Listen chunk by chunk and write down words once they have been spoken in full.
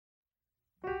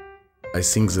I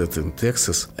think that in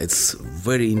Texas, it's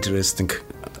very interesting,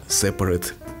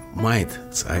 separate mind.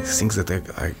 I think that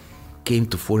I came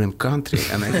to foreign country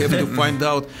and I have to find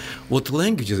out what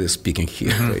languages they're speaking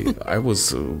here. I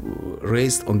was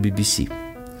raised on BBC.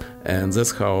 And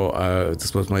that's how,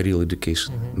 this was my real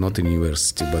education, not in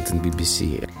university, but in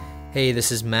BBC. Hey,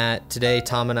 this is Matt. Today,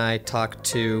 Tom and I talked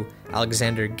to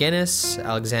Alexander Genis.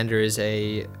 Alexander is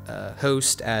a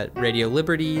host at Radio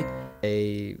Liberty,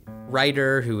 a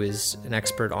writer who is an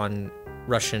expert on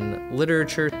Russian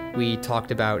literature. We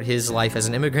talked about his life as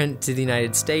an immigrant to the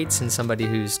United States and somebody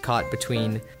who's caught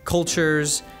between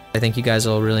cultures. I think you guys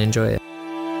will really enjoy it.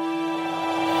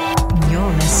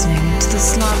 You're listening to The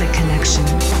Slavic Connection,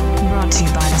 brought to you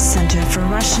by the Center for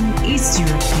Russian, East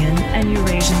European, and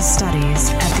Eurasian Studies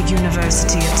at the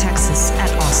University of Texas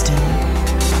at Austin.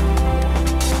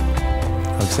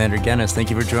 Alexander Genis, thank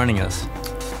you for joining us.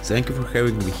 Thank you for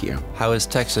having me here. How has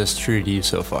Texas treated you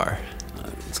so far?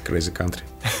 It's a crazy country.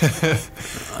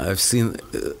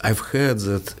 I've heard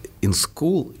that in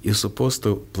school you're supposed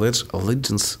to pledge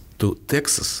allegiance to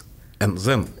Texas and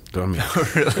then to America.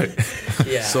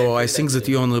 Really? Yeah, so I think that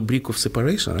you're on the brink of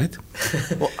separation, right?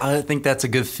 Well, I think that's a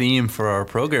good theme for our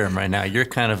program right now. You're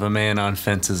kind of a man on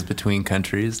fences between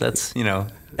countries. That's,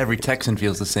 every Texan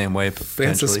feels the same way.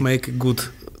 Fences make good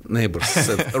neighbors,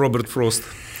 said Robert Frost.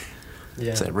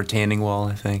 Yeah. It's a retaining wall,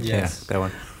 I think. Yes. Yeah, that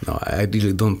one. No, I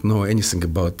really don't know anything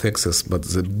about Texas, but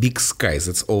the big skies,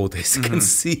 that's all I can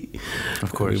see.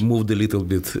 Of course. We moved a little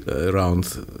bit around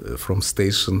from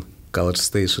College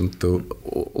Station to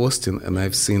Austin, and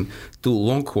I've seen 2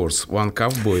 Longhorns, 1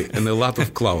 cowboy, and a lot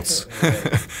of clouds.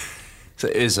 So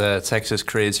is Texas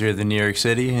crazier than New York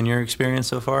City in your experience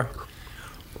so far?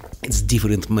 It's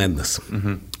different madness.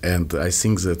 And I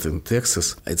think that in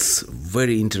Texas, it's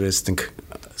very interesting,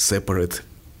 separate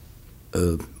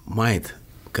mind.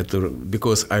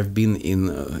 Because I've been in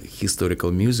a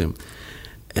historical museum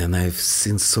and I've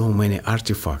seen so many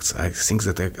artifacts. I think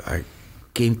that I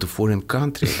came to foreign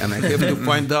country and I have to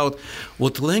find out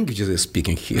what languages they're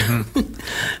speaking here.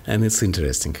 And it's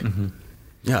interesting.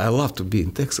 Yeah, I love to be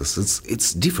in Texas.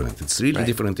 It's different. It's really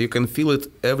different. You can feel it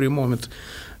every moment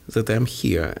that I'm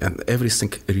here, and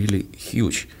everything really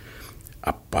huge.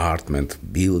 Apartment,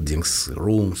 buildings,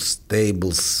 rooms,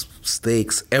 tables,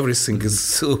 steaks, everything is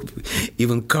so,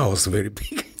 even cows very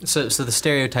big. So the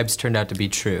stereotypes turned out to be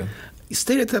true.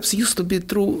 Stereotypes used to be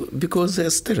true because they're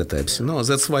stereotypes,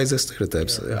 that's why they're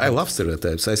stereotypes. I love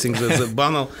stereotypes. I think that the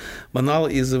banal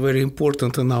is very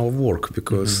important in our work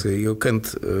because you can't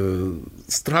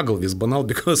struggle with banal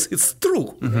because it's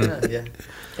true. Yeah.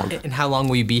 And how long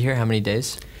will you be here? How many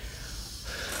days?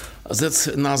 That's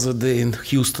another day in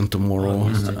Houston tomorrow,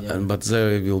 but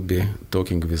there I will be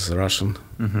talking with Russian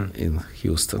in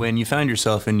Houston. When you found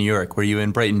yourself in New York, were you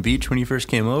in Brighton Beach when you first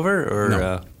came over, or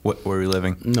No. Where were you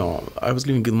living? No, I was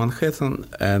living in Manhattan,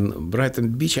 and Brighton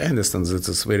Beach, I understand that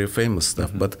it's very famous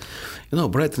stuff, but,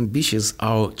 Brighton Beach is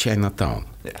our Chinatown.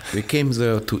 Yeah. We came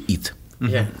there to eat.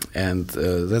 Yeah. And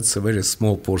that's a very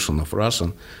small portion of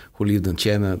Russian who lived in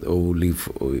China or who live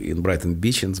in Brighton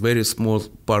Beach, and very small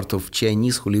part of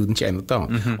Chinese who live in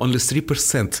Chinatown. Only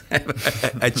 3%.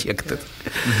 I checked it.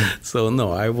 So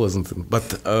no, I wasn't.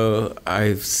 But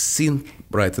I've seen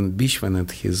Brighton Beach when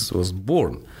it was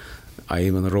born. I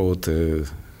even wrote an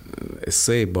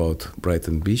essay about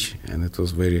Brighton Beach, and it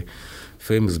was very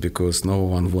famous because no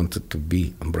one wanted to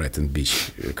be on Brighton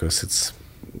Beach because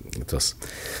it was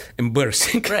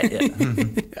embarrassing. Right, yeah.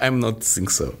 I'm not think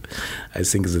so. I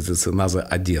think that it's another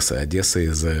Odessa. Odessa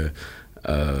is a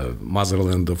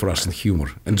motherland of Russian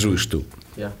humor and Jewish too.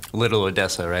 Yeah. Little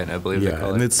Odessa, right? I believe they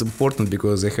call and it. it's important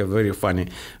because they have a very funny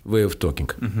way of talking.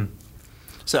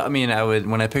 So,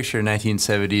 when I picture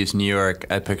 1970s New York,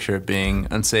 I picture it being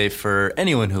unsafe for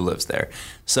anyone who lives there.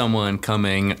 Someone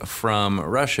coming from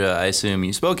Russia, I assume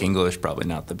you spoke English, probably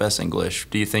not the best English.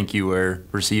 Do you think you were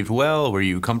received well? Were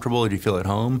you comfortable? Did you feel at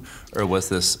home? Or was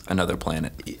this another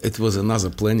planet? It was another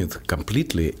planet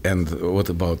completely. And what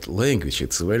about language?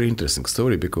 It's a very interesting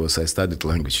story because I studied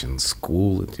language in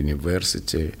school, at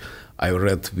university. I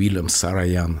read William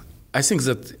Sarayan. I think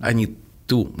that I need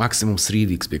 2, maximum 3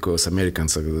 weeks because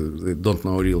Americans they don't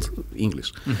know real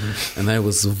English. And I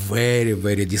was very,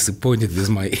 very disappointed with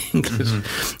my English.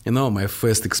 My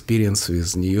first experience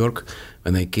with New York,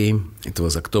 when I came, it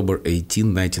was October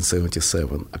 18,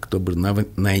 1977. October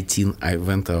 19, I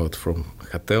went out from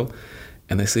hotel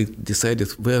and I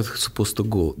decided where I'm supposed to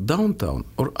go, downtown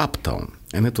or uptown.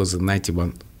 And it was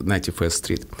 91st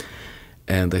Street.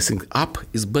 And I think up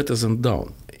is better than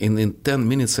down. In 10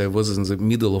 minutes, I was in the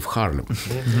middle of Harlem.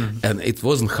 And it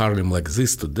wasn't Harlem like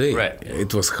this today. Right.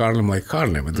 It was Harlem like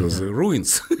Harlem. It was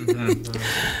ruins.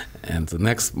 And the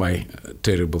next, my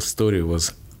terrible story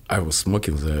was I was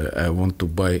smoking there. I want to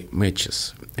buy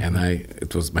matches. And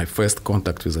it was my first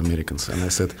contact with Americans. And I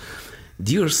said,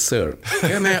 "Dear sir,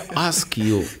 can I ask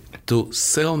you to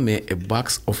sell me a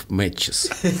box of matches?"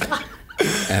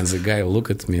 And the guy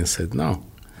looked at me and said, "No."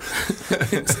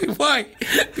 I said, "Why?"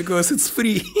 "Because it's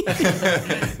free."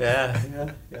 Yeah,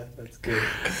 that's good.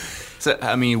 So,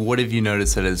 I mean, what have you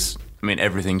noticed that is, I mean,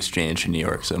 everything's changed in New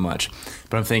York so much,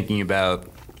 but I'm thinking about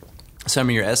some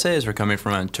of your essays were coming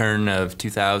from a turn of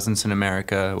 2000s in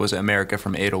America. Was it America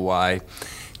from A to Y?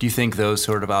 Do you think those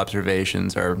sort of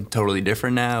observations are totally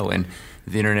different now in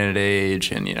the internet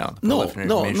age and, No.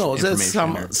 There's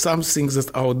some things that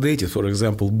are outdated. For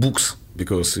example, books,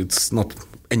 because it's not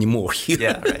anymore here.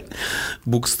 Yeah, right.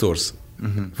 Bookstores,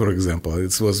 for example.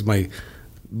 It was my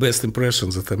best impression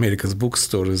that America's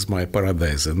bookstore is my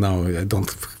paradise, and now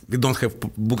we don't have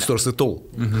bookstores at all.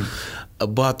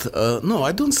 But no,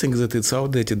 I don't think that it's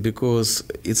outdated, because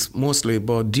it's mostly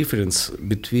about difference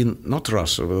between not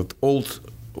Russia, but old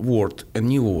world and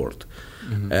new world.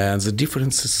 And the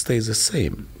differences stay the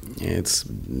same. It's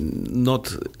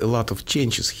not a lot of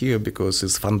changes here, because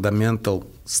it's fundamental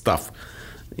stuff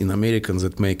in Americans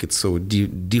that make it so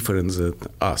different than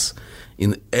us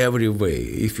in every way.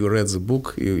 If you read the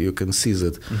book, you can see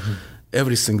that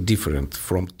everything different,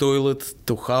 from toilet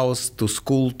to house to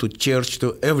school to church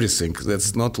to everything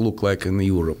that's not look like in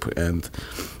Europe. And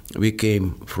we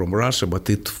came from Russia, but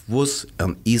it was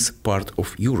and is part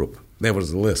of Europe.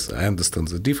 Nevertheless, I understand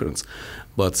the difference,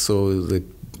 but so the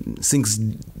things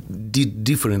did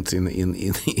different in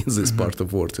this part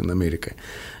of world in America.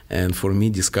 And for me,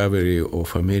 discovery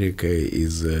of America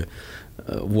is a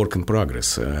work in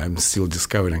progress. I'm still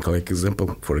discovering,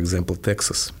 for example,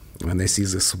 Texas. When I see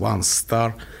this one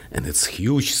star, and it's a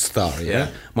huge star,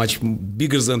 much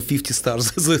bigger than 50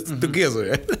 stars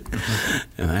together.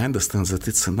 And I understand that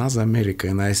it's another America,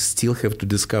 and I still have to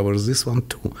discover this one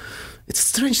too. It's a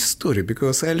strange story,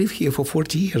 because I live here for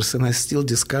 40 years, and I'm still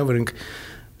discovering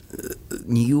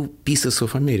new pieces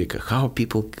of America. How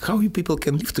you people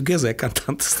can live together, I can't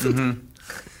understand.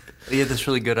 You had this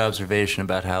really good observation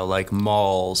about how, like,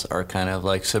 malls are kind of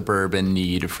like suburban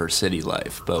need for city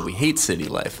life, but we hate city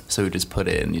life, so we just put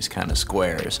it in these kind of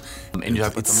squares. And you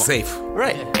talk about it's safe.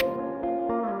 Right.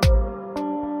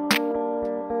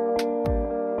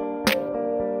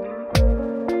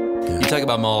 You talk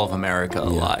about Mall of America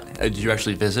a lot. Did you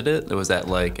actually visit it? Or was that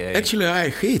like a... Actually, I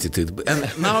hated it. And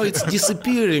now it's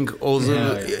disappearing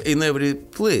in every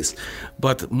place.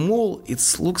 But mall, it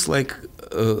looks like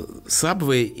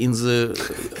subway in the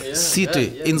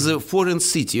city, in the foreign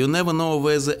city. You never know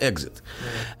where the exit.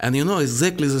 And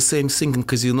exactly the same thing in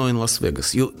casino in Las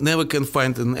Vegas. You never can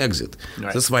find an exit.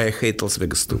 Right. That's why I hate Las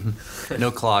Vegas too. No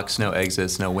clocks, no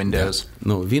exits, no windows.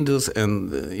 No windows,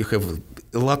 and you have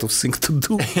a lot of things to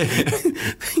do.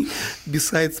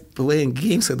 Besides playing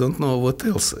games, I don't know what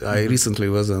else. I recently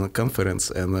was on a conference,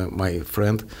 and my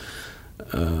friend,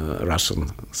 Russian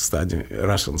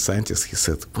scientist, he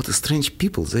said, "What a strange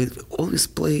people, they always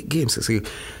play games." I say,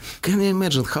 "Can you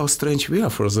imagine how strange we are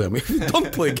for them if we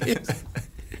don't play games?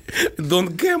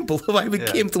 Don't gamble." Why we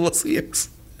came to Las Vegas?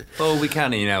 Well, we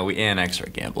kind of, we annex our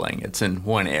gambling. It's in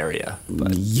one area.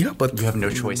 But but you have no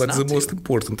choice but not the to. most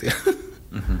important,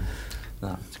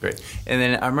 No, that's great. And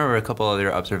then I remember a couple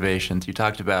other observations. You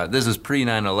talked about, this is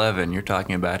pre-9/11, you're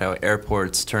talking about how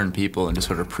airports turn people into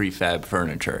sort of prefab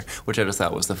furniture, which I just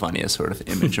thought was the funniest sort of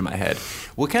image in my head.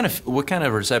 What kind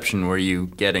of reception were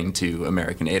you getting to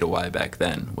American A to Y back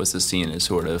then? Was this seen as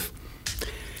sort of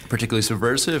particularly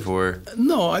subversive, or?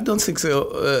 No, I don't think so.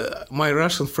 My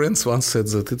Russian friends once said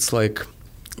that it's like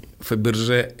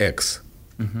Fabergé X.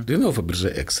 Do you know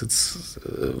Fabergé X? It's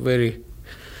very...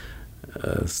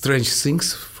 strange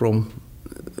things from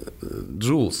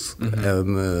jewels. And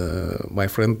my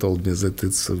friend told me that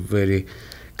it's a very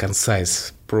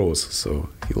concise prose, so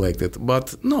he liked it.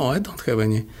 But no, I don't have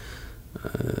any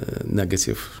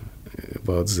negative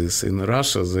about this. In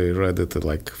Russia, they read it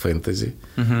like fantasy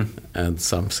and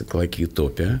something like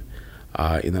utopia.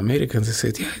 In America, they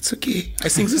said, "Yeah, it's okay. I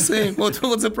think the same.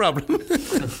 What's the problem?"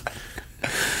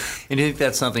 And do you think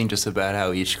that's something just about how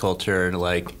each culture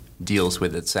deals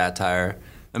with its satire?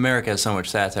 America has so much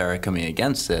satire coming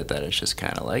against it that it's just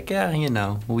kind of like,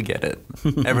 we get it.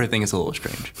 Everything is a little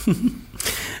strange.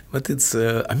 But it's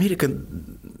America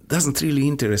doesn't really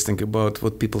interesting about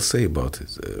what people say about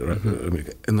it.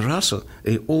 In Russia,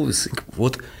 they always think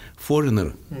what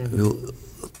foreigner will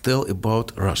tell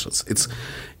about Russians. It's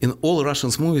in all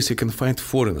Russians movies you can find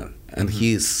foreigner, and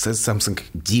he says something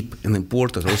deep and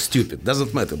important or stupid.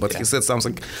 Doesn't matter, but he said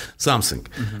something.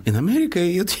 In America,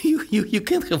 you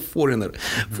can't have foreigner.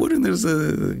 Foreigner is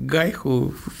a guy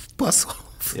who pass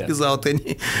off without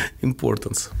any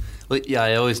importance. Well, yeah,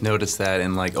 I always notice that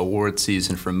in like award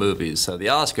season for movies. So the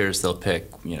Oscars, they'll pick,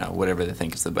 whatever they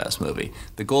think is the best movie.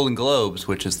 The Golden Globes,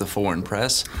 which is the foreign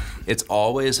press, it's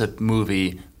always a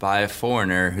movie by a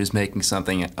foreigner who's making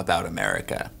something about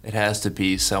America. It has to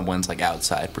be someone's like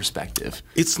outside perspective.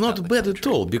 It's not bad at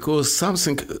all, because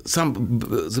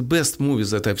the best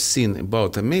movies that I've seen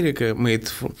about America made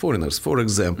from foreigners. For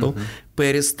example,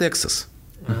 Paris, Texas.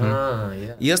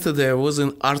 Yesterday I was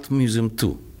in Art Museum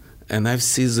too, and I've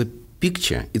seen the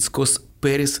picture. It's called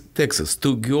Paris, Texas.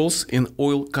 2 girls in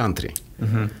oil country.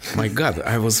 My God,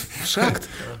 I was shocked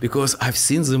because I've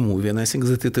seen the movie and I think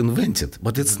that it invented,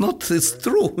 but it's not. It's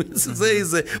true. There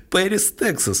is a Paris,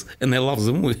 Texas, and I love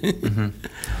the movie.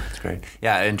 That's great.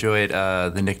 Yeah, I enjoyed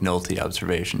the Nick Nolte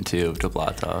observation too of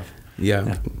Doblatov.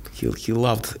 Yeah. He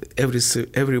loved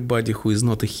everybody who is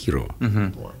not a hero.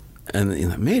 And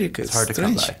in America, it's hard to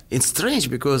strange. come by. It's strange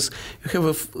because you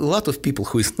have a lot of people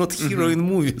who is not hero in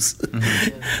movies.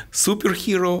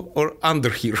 Superhero or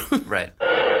underhero. Right.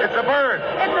 It's a bird.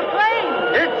 It's a plane.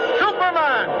 It's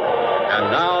Superman. And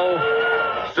now,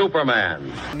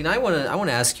 Superman. I mean, I want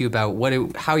to ask you about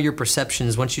how your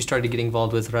perceptions once you started getting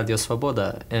involved with Radio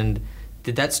Svoboda, and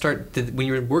did that start when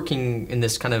you were working in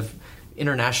this kind of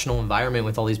international environment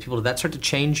with all these people? Did that start to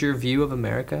change your view of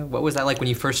America? What was that like when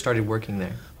you first started working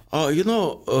there?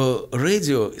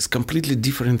 Radio is completely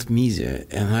different media,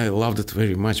 and I loved it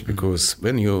very much because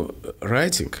when you're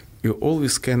writing, you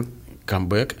always can come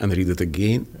back and read it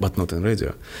again, but not in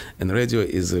radio. And radio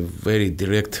is a very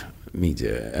direct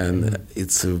media, and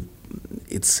it's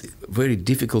very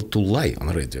difficult to lie on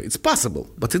radio. It's possible,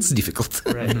 but it's difficult.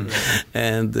 Right.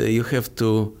 And you have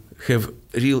to have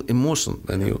real emotion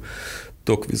when you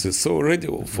talk with it. So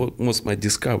radio was my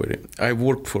discovery. I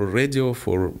worked for radio,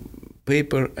 for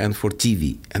paper, and for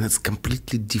TV, and it's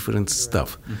completely different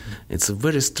stuff. It's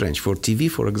very strange. For TV,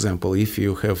 for example, if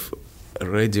you have a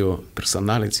radio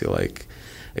personality like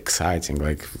exciting,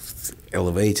 like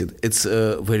elevated, it's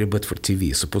very bad for TV.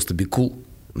 It's supposed to be cool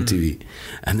on TV,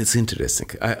 and it's interesting.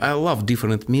 I love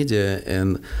different media,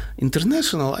 and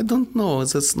international, I don't know,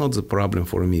 that's not the problem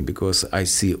for me because I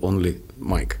see only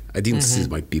mic. I didn't see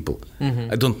my people.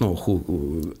 I don't know who.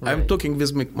 Right. I'm talking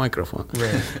with microphone,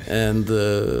 Right. and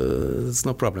it's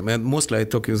no problem. And mostly I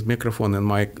talk with microphone in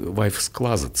my wife's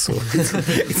closet, so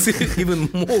it's even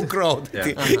more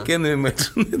crowded. Can you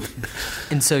imagine?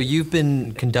 And so you've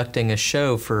been conducting a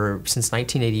show since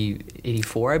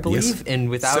 1984, I believe, Yes. and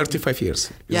without 35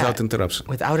 years without interruption,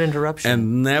 Without interruption,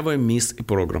 and never missed a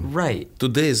program. right.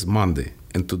 Today is Monday,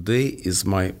 and today is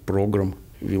my program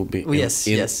will be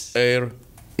in air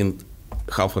in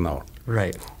half an hour.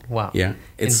 Right. Wow. Yeah,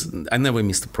 I never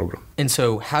missed a program. And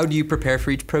so how do you prepare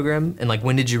for each program? And like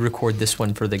when did you record this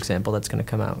one, for the example, that's going to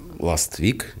come out? Last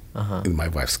week in my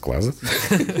wife's closet.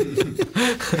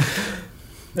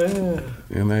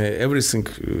 And everything,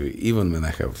 even when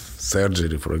I have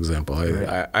surgery, for example,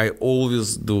 I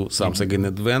always do something in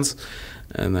advance,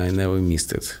 and I never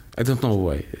missed it. I don't know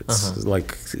why. It's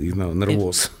like,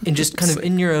 nervous. And just kind of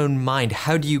in your own mind,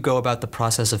 how do you go about the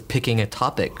process of picking a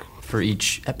topic for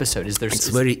each episode? It's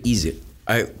very easy.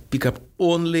 I pick up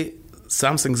only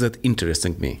something that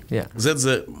interesting me. Yeah. That's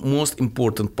the most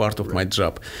important part of my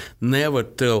job. Never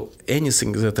tell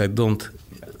anything that I don't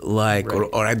like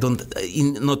or I don't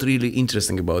not really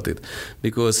interesting about it,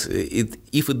 because if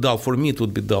it's dull for me, it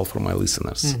would be dull for my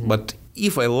listeners. But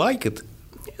if I like it,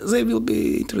 they will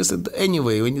be interested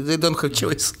anyway. When they don't have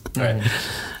choice. Right.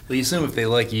 Well, you assume if they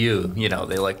like you,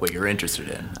 they like what you're interested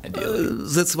in, ideally.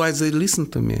 That's why they listen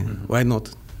to me. Why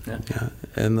not? Yeah.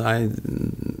 And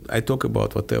I talk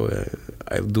about whatever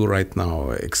I do right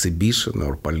now, exhibition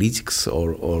or politics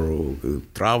or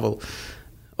travel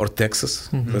or taxes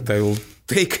that I will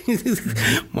take.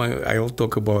 I will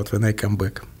talk about when I come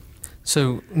back.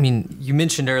 So, I mean, you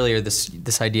mentioned earlier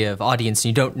this idea of audience, and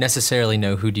you don't necessarily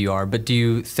know who you are, but do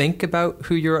you think about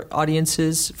who your audience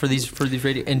is for these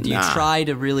radio? And do you try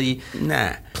to really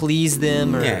please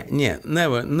them? Or?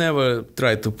 Never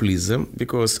try to please them,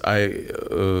 because I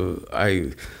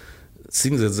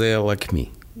think that they are like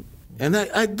me. And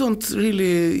I don't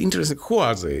really interested who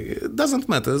are they. It doesn't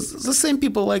matter. It's the same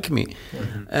people like me,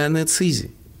 and it's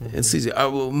easy. It's easy.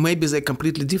 Maybe they're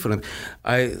completely different.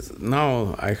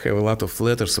 Now I have a lot of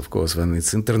letters, of course. When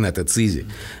it's internet, it's easy.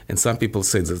 And some people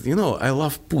say that, I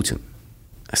love Putin.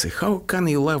 I say, how can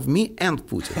you love me and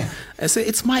Putin? I say,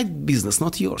 it's my business,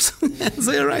 not yours.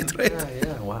 They're right?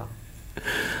 Yeah, wow.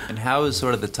 And how has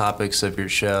sort of the topics of your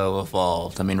show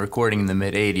evolved? I mean, recording in the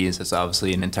mid-'80s is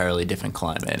obviously an entirely different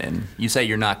climate, and you say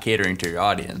you're not catering to your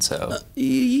audience, so...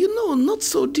 Not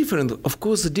so different. Of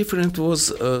course, the difference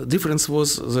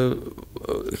was the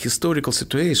historical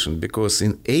situation, because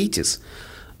in 80s,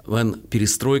 when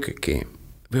Perestroika came,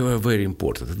 we were very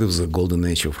important. It was the golden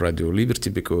age of Radio Liberty,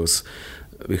 because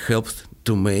we helped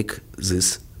to make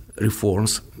these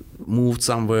reforms move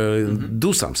somewhere and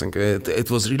do something. It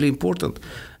was really important,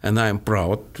 and I am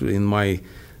proud in my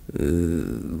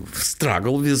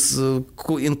struggle with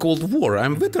in Cold War.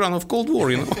 I'm a veteran of Cold War,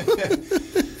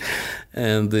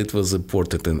 And it was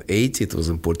important in 80, it was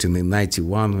important in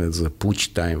 91 with the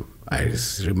putsch time. I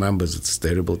remember it's a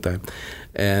terrible time.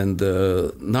 And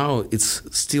now it's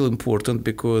still important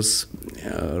because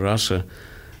Russia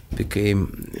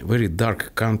became a very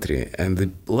dark country, and a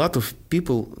lot of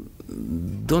people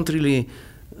don't really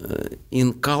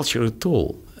in culture at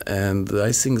all. And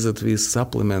I think that we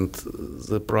supplement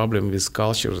the problem with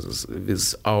culture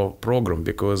with our program,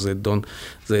 because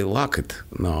they lack it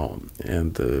now.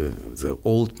 And the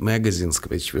old magazines,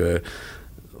 which were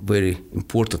very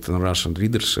important in Russian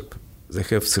readership, they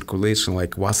have circulation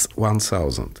like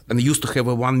 1,000, and used to have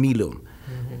 1 million.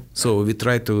 So we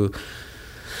try to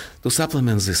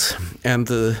supplement this, and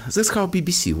that's how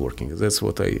BBC working. That's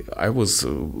what I was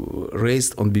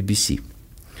raised on BBC.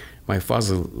 My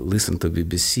father listened to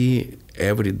BBC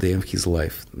every day of his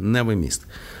life, never missed.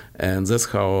 And that's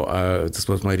how, this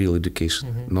was my real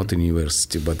education, not in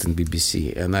university, but in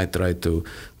BBC. And I try to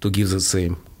give the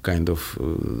same kind of,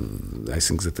 I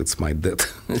think that it's my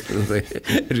debt,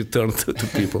 return to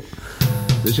people.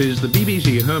 This is the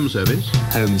BBC Home Service.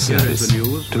 Home Service, the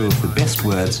news. Two of the best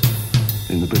words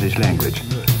in the British language.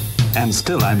 And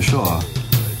still, I'm sure,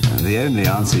 the only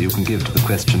answer you can give to the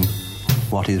question,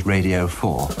 what is radio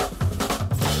for?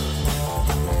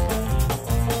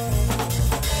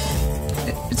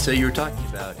 So you were talking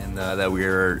about, and that we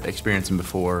were experiencing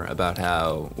before, about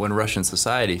how when Russian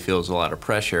society feels a lot of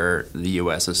pressure, the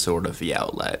U.S. is sort of the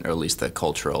outlet, or at least the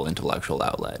cultural, intellectual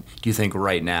outlet. Do you think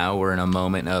right now we're in a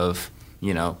moment of,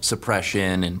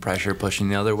 suppression and pressure pushing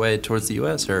the other way towards the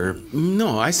U.S., or?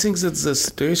 No, I think that the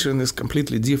situation is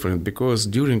completely different, because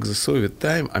during the Soviet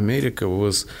time, America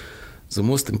was the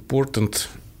most important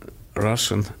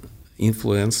Russian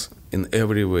influence in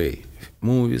every way.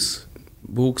 Movies,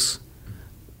 books,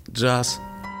 jazz.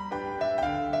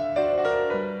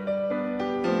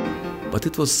 But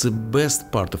it was the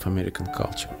best part of American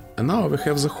culture. And now we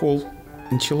have the whole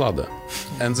enchilada.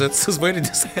 And that's a very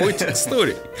disappointing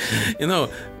story.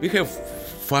 We have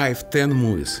 5-10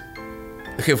 movies.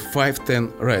 We have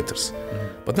 5-10 writers.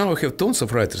 But now we have tons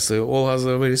of writers. All are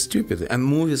very stupid. And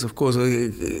movies, of course,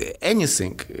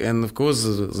 anything. And of course,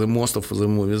 the most of the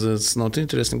movies, it's not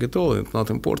interesting at all. It's not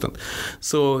important.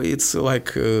 So it's like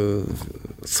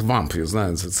swamp,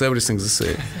 it's everything the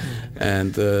same.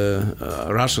 And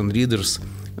Russian readers,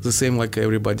 the same like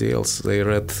everybody else. They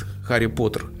read Harry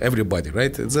Potter. Everybody,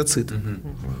 right? That's it.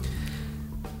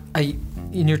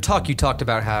 In your talk, you talked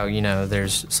about how,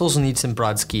 there's Solzhenitsyn,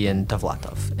 Brodsky, and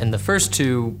Dovlatov. And the first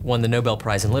two won the Nobel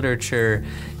Prize in Literature.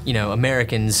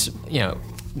 Americans,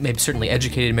 maybe certainly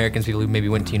educated Americans, people who maybe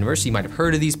went to university, might have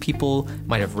heard of these people,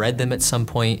 might have read them at some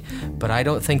point. But I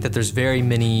don't think that there's very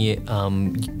many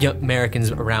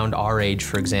Americans around our age,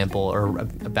 for example, or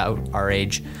about our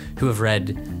age, who have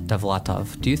read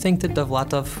Dovlatov. Do you think that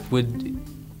Dovlatov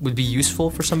would be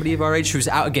useful for somebody of our age who's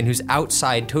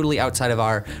totally outside of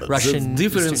our Russian... The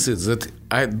difference is that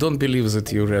I don't believe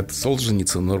that you read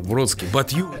Solzhenitsyn or Brodsky,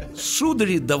 but you should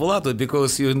read Dovlatov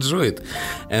because you enjoy it.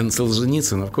 And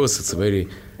Solzhenitsyn, of course, it's very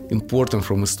important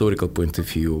from historical point of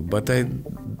view, but I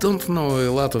don't know a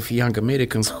lot of young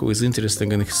Americans who is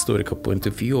interested in a historical point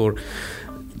of view or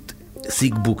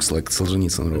thick books like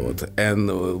Solzhenitsyn wrote. And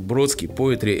Brodsky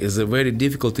poetry is very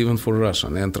difficult even for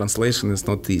Russian, and translation is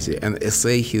not easy. And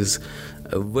essay is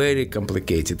very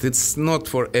complicated. It's not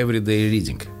for everyday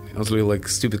reading. Only like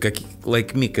stupid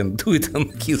like me can do it on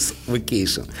his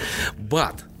vacation.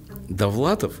 But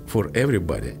Dovlatov for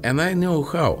everybody. And I know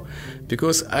how,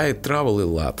 because I travel a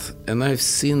lot and I've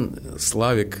seen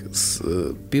Slavic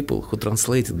people who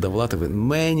translated Dovlatov in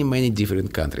many, many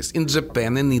different countries. In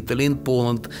Japan, in Italy, in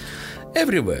Poland,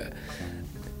 everywhere.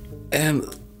 And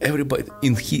everybody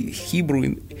in Hebrew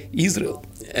in Israel,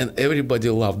 and everybody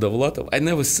loved Dovlatov. I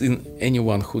never seen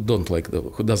anyone who doesn't like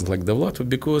Dovlatov,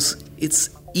 because it's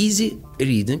easy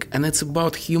reading and it's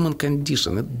about human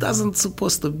condition. It doesn't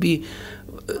supposed to be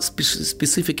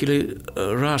specifically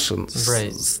Russian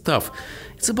stuff.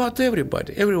 It's about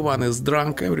everybody. Everyone is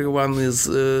drunk. Everyone is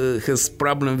has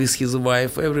problem with his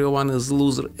wife. Everyone is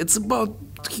loser. It's about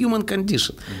human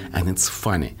condition, and it's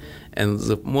funny. And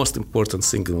the most important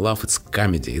thing in love is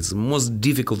comedy. It's the most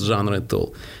difficult genre at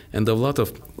all. And a lot of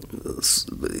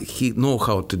he know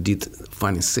how to do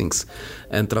funny things.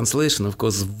 And translation, of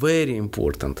course, is very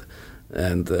important.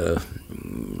 And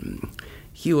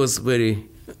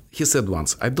he said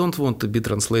once, I don't want to be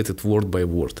translated word by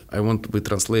word. I want to be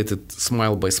translated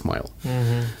smile by smile.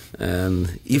 Mm-hmm.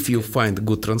 And if you find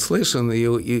good translation,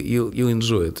 you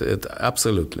enjoy it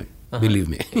absolutely. Believe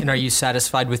me. And are you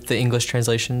satisfied with the English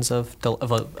translations of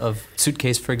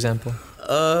Suitcase, for example?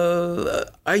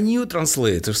 I knew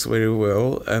translators very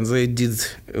well, and they did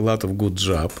a lot of good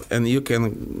job. And you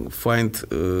can find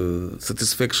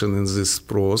satisfaction in this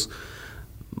prose,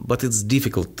 but it's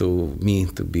difficult to me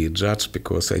to be a judge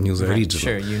because I knew the original.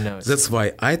 Sure, you know it. That's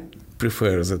why I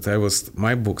prefer that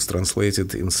my books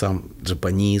translated in some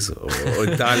Japanese or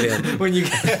Italian when you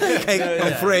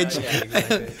or French.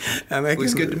 Exactly. And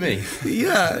looks good to me.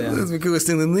 Yeah, because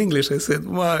in English I said,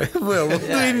 well, what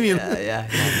do you mean? Yeah.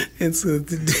 It's a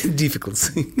difficult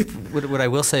thing. What I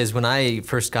will say is when I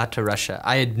first got to Russia,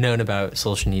 I had known about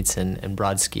Solzhenitsyn and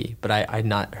Brodsky, but I had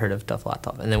not heard of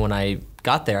Dovlatov. And then when I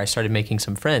got there, I started making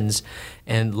some friends.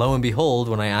 And lo and behold,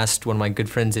 when I asked one of my good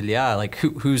friends, Ilya, like,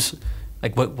 who's...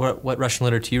 Like, what Russian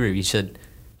literature do you read? He said,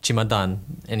 Chimadan,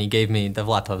 and he gave me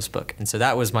Dovlatov's book. And so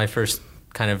that was my first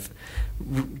kind of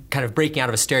breaking out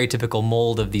of a stereotypical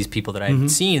mold of these people that I had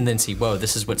seen, and then see, whoa,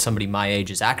 this is what somebody my age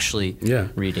is actually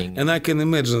reading. And I can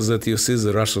imagine that you see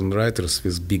the Russian writers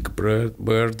with big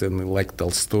beard and like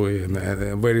Tolstoy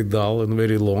and very dull and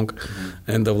very long,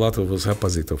 and Dovlatov was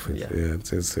opposite of it.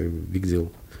 Yeah, it's a big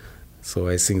deal. So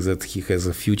I think that he has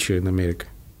a future in America.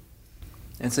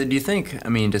 And so do you think, I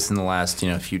mean, just in the last,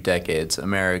 few decades,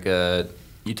 America,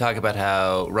 you talk about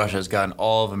how Russia has gotten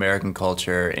all of American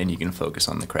culture and you can focus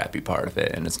on the crappy part of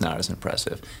it and it's not as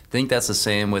impressive. Think that's the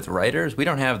same with writers? We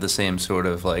don't have the same sort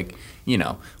of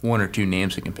one or two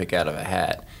names we can pick out of a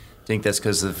hat. I think that's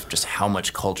because of just how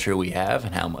much culture we have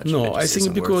and how much No, I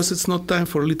think because it's not time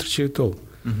for literature at all.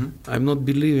 Mm-hmm. I'm not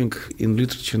believing in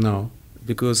literature now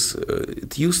because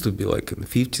it used to be like in the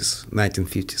 50s,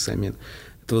 1950s, I mean.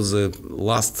 It was the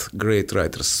last great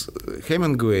writers.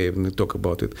 Hemingway, when we talk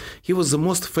about it, he was the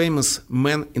most famous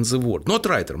man in the world. Not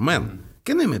writer, man. Mm-hmm.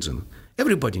 Can you imagine?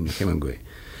 Everybody knew Hemingway.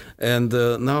 And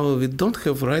now we don't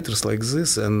have writers like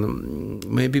this, and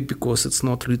maybe because it's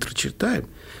not literature time.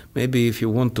 Maybe if you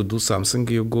want to do something,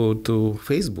 you go to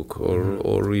Facebook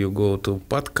or you go to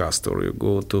podcast or you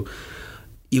go to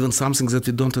even something that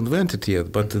we don't invent it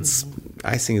yet. But it's,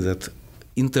 I think that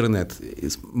Internet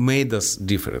is made us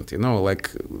different, like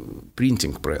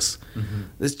printing press.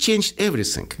 It's changed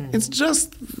everything. It's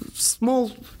just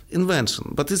small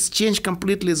invention, but it's changed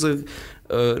completely the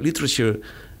literature.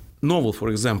 Novel, for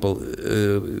example,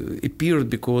 appeared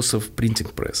because of printing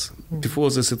press. Before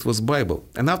this, it was Bible,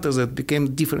 and after that,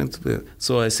 became different.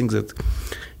 So I think that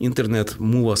Internet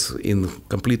moves us in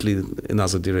completely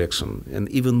another direction, and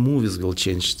even movies will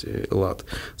change a lot.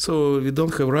 So we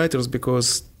don't have writers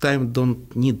because time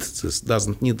doesn't need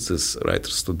this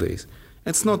writers today.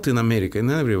 It's not in America,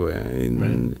 in everywhere.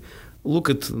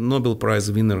 Look at Nobel Prize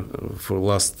winner for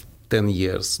last 10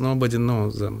 years. Nobody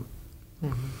knows them.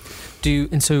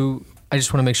 And so I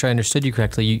just want to make sure I understood you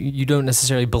correctly. You don't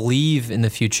necessarily believe in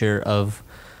the future of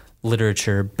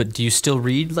literature, but do you still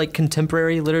read like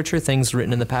contemporary literature, things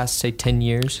written in the past, say, 10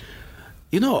 years?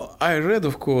 I read,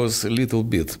 of course, a little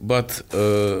bit, but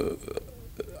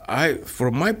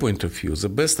from my point of view,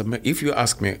 if you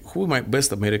ask me who my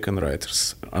best American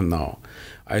writers are now,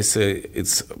 I say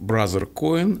it's Brother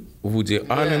Coen, Woody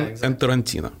Allen, and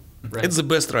Tarantino. Right. It's the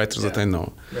best writers that I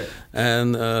know. Right.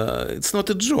 And it's not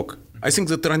a joke. I think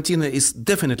that Tarantino is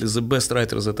definitely the best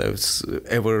writer that I've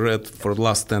ever read for the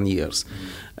last 10 years.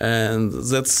 And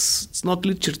it's not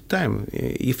literature time.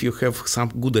 If you have some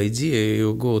good idea,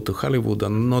 you go to Hollywood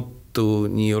and not to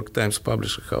New York Times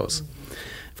publishing house.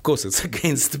 Of course, it's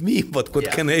against me, but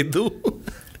what can I do?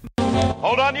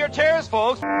 Hold on to your chairs,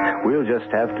 folks. We'll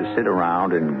just have to sit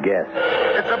around and guess.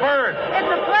 It's a bird.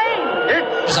 It's a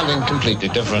plane. It's something completely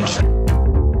different.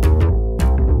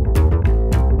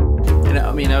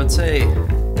 I would say,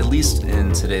 at least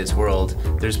in today's world,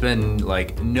 there's been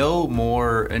no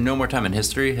more time in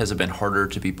history has it been harder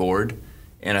to be bored.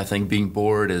 And I think being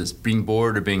bored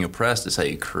or being oppressed is how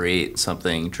you create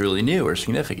something truly new or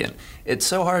significant. It's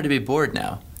so hard to be bored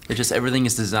now. It's just everything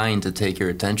is designed to take your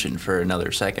attention for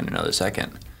another second.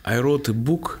 I wrote a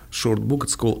short book,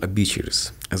 it's called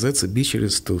Obituaries. And that's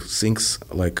obituaries to things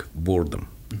like boredom.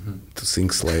 to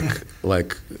things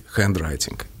like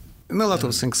handwriting, and a lot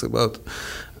of things about.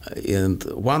 And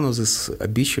one of this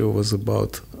obituary was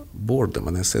about boredom,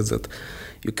 and I said that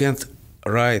you can't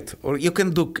write or you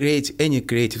can do any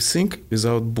creative thing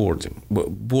without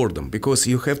boredom, because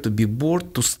you have to be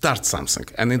bored to start something,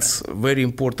 and it's very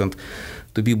important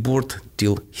to be bored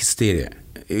till hysteria.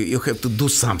 You have to do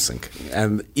something,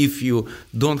 and if you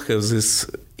don't have this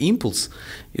impulse,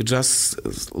 you just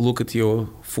look at your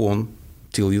phone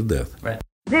till you're dead. Right.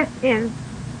 This is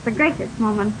the greatest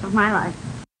moment of my life.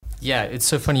 Yeah, it's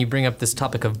so funny you bring up this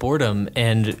topic of boredom.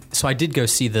 And so I did go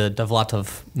see the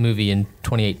Dovlatov movie in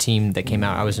 2018 that came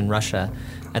out. I was in Russia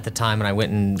at the time, and I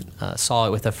went and saw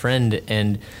it with a friend,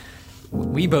 and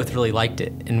we both really liked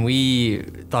it. And we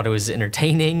thought it was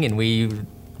entertaining, and we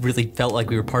really felt like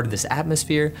we were part of this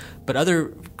atmosphere. But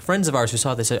other friends of ours who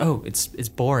saw it, they said, oh, it's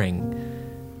boring.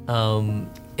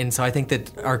 And so I think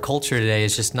that our culture today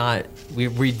is just not,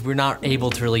 we're not able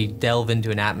to really delve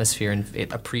into an atmosphere and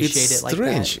appreciate it like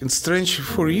that. It's strange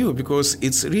for you, because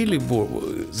it's really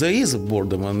there is a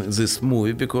boredom on this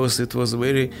movie, because it was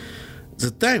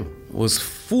the time was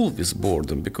full with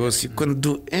boredom, because you couldn't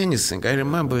do anything. I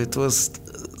remember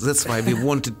that's why we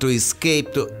wanted to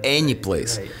escape to any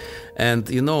place. Right. And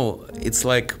it's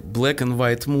like black and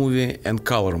white movie and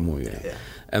color movie. Yeah.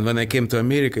 And when I came to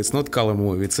America, it's not color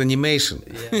movie, it's animation.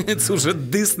 Yeah. It's уже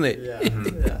Disney.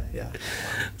 Yeah.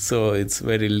 So it's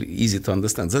very easy to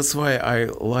understand. That's why I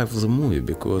love the movie,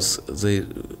 because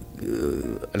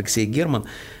Alexei German,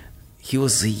 he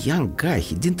was a young guy.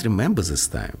 He didn't remember this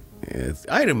time.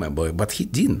 I remember, but he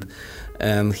didn't.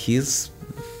 And he's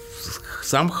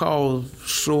somehow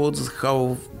showed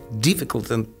how difficult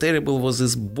and terrible was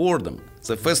this boredom,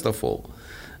 first of all.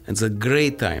 It's a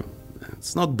great time.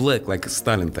 It's not black like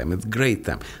Stalin time, it's great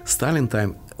time. Stalin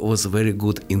time was very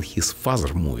good in his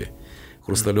father movie,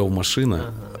 Хрусталёва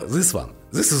машина. This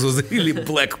was really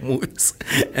black movies.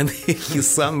 And his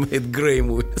son made gray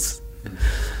movies.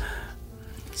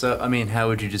 So, how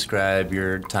would you describe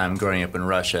your time growing up in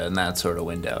Russia in that sort of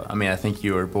window? I think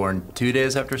you were born 2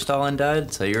 days after Stalin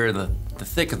died, so you're in the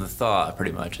thick of the thaw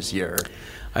pretty much as you're...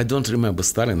 I don't remember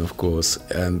Stalin, of course,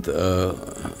 and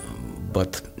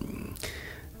but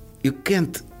you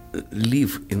can't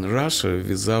live in Russia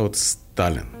without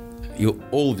Stalin. You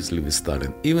always live with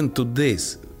Stalin. Even today,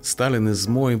 Stalin is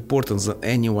more important than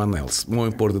anyone else, more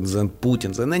important than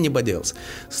Putin, than anybody else.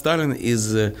 Stalin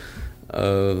is the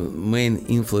main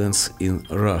influence in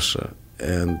Russia.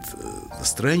 And the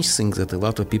strange thing that a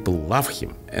lot of people love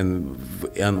him and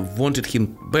wanted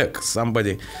him back.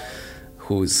 Somebody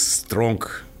who is strong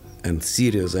and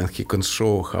serious, and he can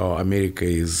show how America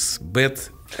is bad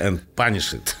and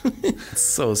punish it. It's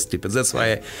so stupid. That's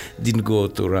why I didn't go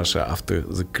to Russia after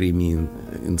the Crimean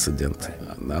incident.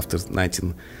 Right. After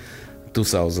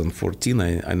 2014,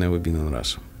 I never been in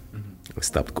Russia. I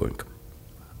stopped going.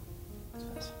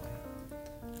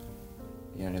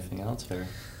 You got anything else, or?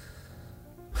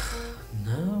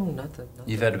 No, not that.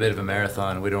 You've had a bit of a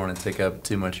marathon. We don't want to take up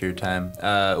too much of your time.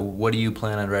 What do you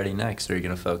plan on writing next? Are you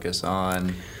going to focus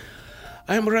on?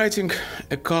 I'm writing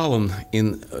a column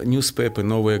in a newspaper,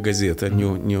 Novaya Gazeta.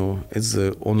 It's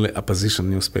the only opposition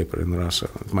newspaper in Russia.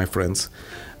 My friends,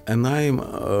 and I'm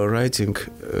writing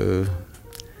a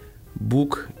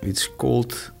book which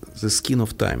called "The Skin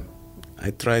of Time."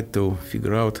 I tried to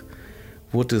figure out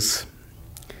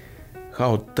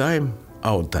how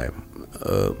our time,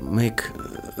 make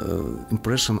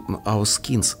impression on our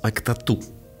skins like tattoo.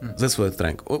 That's what I'm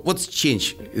trying. What's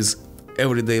changed is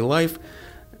everyday life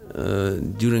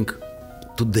during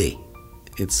today.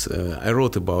 It's I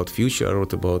wrote about future, I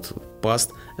wrote about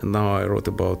past, and now I wrote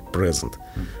about present.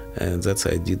 And that's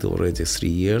I did already 3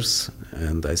 years,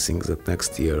 and I think that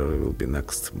next year will be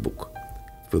next book.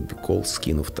 It will be called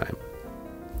Skin of Time.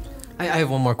 I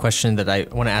have one more question that I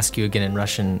want to ask you again in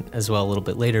Russian as well a little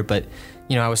bit later, but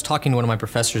I was talking to one of my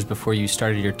professors before you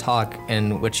started your talk,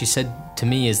 and what she said to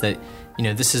me is that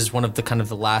this is one of the kind of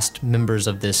the last members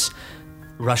of this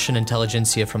Russian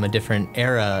intelligentsia from a different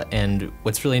era, and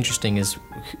what's really interesting is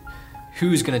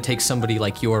who's going to take somebody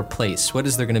like your place? What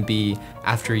is there going to be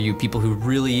after you, people who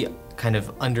really kind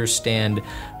of understand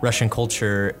Russian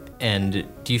culture, and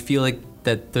do you feel like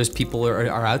that those people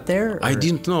are out there? Or? I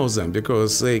didn't know them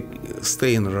because they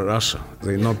stay in Russia.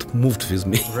 They not moved with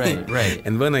me. Right.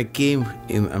 And when I came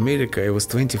in America, I was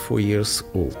 24 years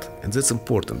old. And that's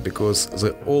important because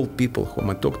the old people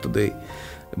whom I talk today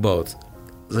about,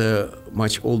 they're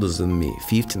much older than me,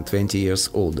 15, 20 years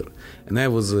older. And I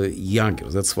was younger.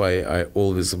 That's why I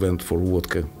always went for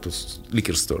vodka to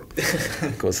liquor store,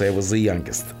 because I was the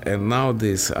youngest. And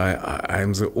nowadays,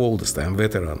 I'm the oldest. I'm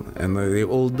veteran. And they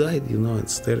all died,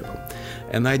 it's terrible.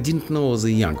 And I didn't know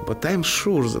the young. But I'm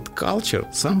sure that culture,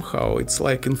 somehow, it's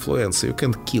like influenza. You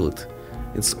can't kill it.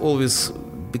 It's always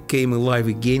became alive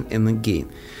again and again.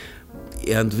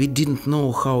 And we didn't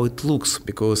know how it looks,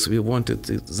 because we wanted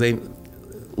they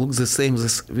look the same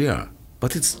as we are.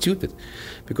 But it's stupid,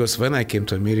 because when I came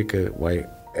to America, my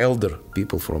elder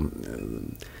people from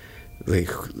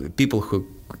the people who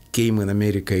came in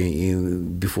America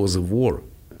before the war,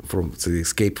 they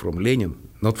escaped from Lenin,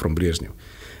 not from Brezhnev,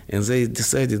 and they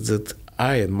decided that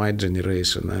I and my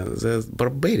generation, they're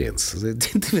barbarians. They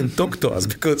didn't even talk to us,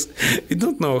 because we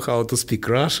don't know how to speak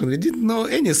Russian. We didn't know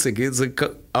anything.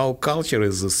 Our culture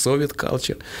is the Soviet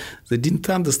culture. They didn't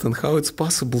understand how it's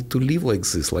possible to live like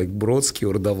this, like Brodsky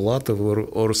or Dovlatov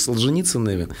or Solzhenitsyn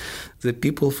even. The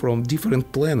people from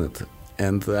different planet.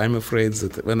 And I'm afraid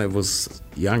that when I was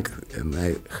young and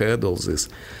I heard all this,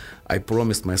 I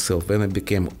promised myself when I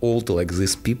became old like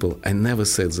these people, I never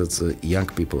said that the young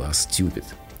people are stupid.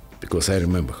 Because I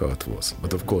remember how it was.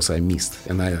 But of course I missed.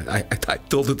 And I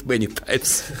told it many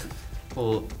times.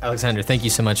 Well, Alexander, thank you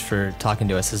so much for talking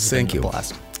to us. This has been a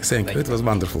blast. Thank you. It was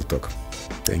wonderful talk.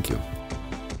 Thank you.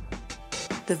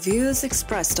 The views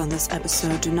expressed on this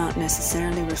episode do not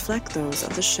necessarily reflect those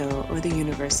of the show or the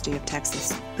University of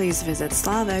Texas. Please visit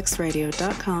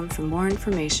slavxradio.com for more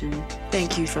information.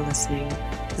 Thank you for listening.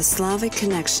 The Slavic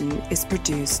Connection is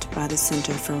produced by the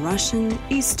Center for Russian,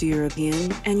 East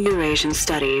European, and Eurasian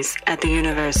Studies at the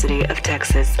University of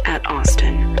Texas at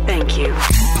Austin. Thank you.